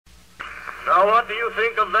Now what do you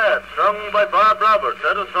think of that? Sung by Bob Roberts,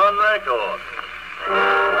 Edison record.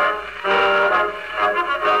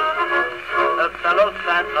 A fellow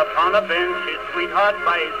sat upon a bench, his sweetheart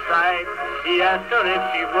by his side. He asked her if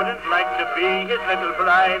she wouldn't like to be his little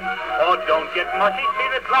bride. Oh, don't get mushy, she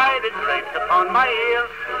replied, it drapes upon my ear.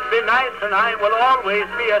 Be nice and I will always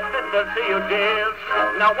be a sister to you, dear.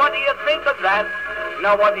 Now what do you think of that?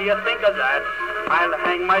 Now what do you think of that? I'll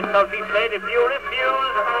hang myself, he said, if you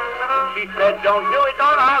refuse. She said, don't do it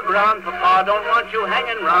on our ground, Papa don't want you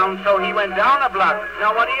hanging round. So he went down a block.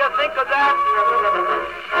 Now what do you think of that?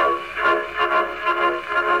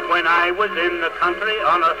 When I was in the country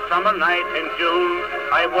on a summer night in June,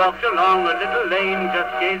 I walked along a little lane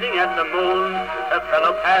just gazing at the moon. A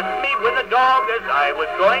fellow passed me with a dog as I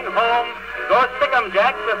was going home. Go stick 'em,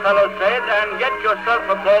 Jack, the fellow said, and get yourself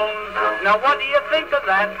a bone. Now what do you think of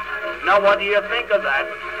that? Now what do you think of that?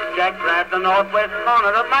 Jack grabbed the northwest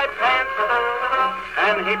corner of my pants,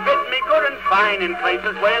 and he bit me good and fine in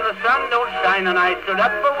places where the sun don't shine, and I stood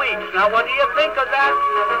up for weeks. Now what do you think of that?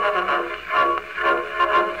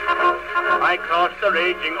 I crossed the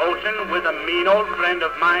raging ocean with a mean old friend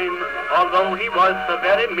of mine. Although he was so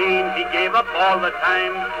very mean, he gave up all the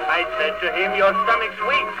time. I said to him, your stomach's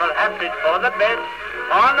weak, perhaps it's for the best.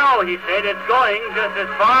 Oh no, he said, it's going just as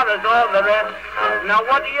far as all the rest. Now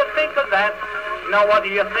what do you think of that? Now what do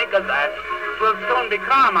you think of that? 'Twill soon be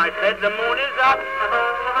calm, I said, the moon is up.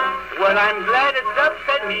 Well, I'm glad it's up,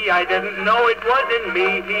 said he, I didn't know it was in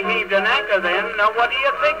me. He heaved an anchor then. Now what do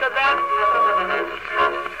you think of that?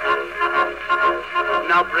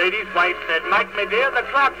 Now Brady's wife said, Mike, my dear, the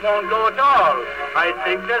clock won't go at all. I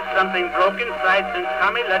think there's something broke inside since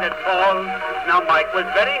Tommy let it fall. Now Mike was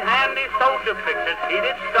very handy, so to fix it he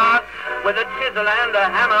did start. With a chisel and a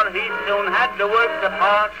hammer he soon had the works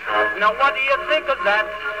apart. Now what do you think of that?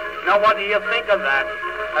 Now what do you think of that?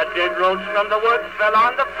 A dead roach from the works fell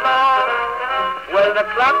on the floor. Well, the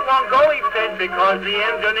clock won't go, he said, because the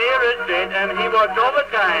engineer is dead and he worked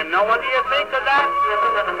overtime. Now what do you think of that?